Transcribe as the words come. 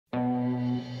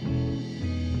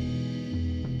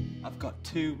got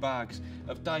 2 bags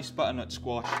of diced butternut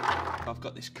squash. I've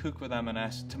got this Cook With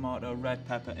M&S, tomato, red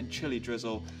pepper and chili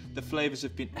drizzle. The flavours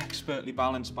have been expertly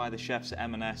balanced by the chefs at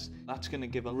M&S. That's going to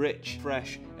give a rich,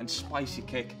 fresh and spicy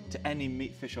kick to any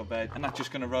meat, fish or veg, and that's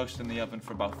just going to roast in the oven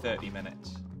for about 30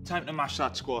 minutes. Time to mash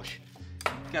that squash.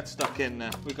 Get stuck in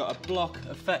there. We've got a block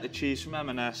of feta cheese from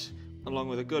M&S, along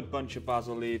with a good bunch of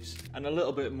basil leaves, and a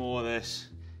little bit more of this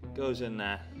goes in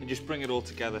there, and just bring it all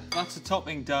together. That's the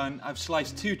topping done. I've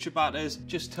sliced 2 ciabattas,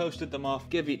 just toasted them off,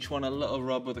 give each one a little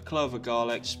rub with a clove of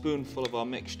garlic, spoonful of our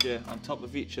mixture on top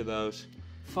of each of those.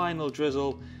 Final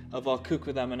drizzle of our Cook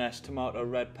With M&S tomato,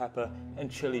 red pepper and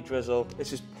chili drizzle.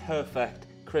 This is perfect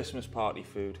Christmas party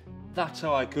food. That's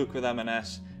how I cook with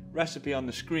M&S. Recipe on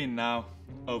the screen now.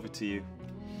 Over to you.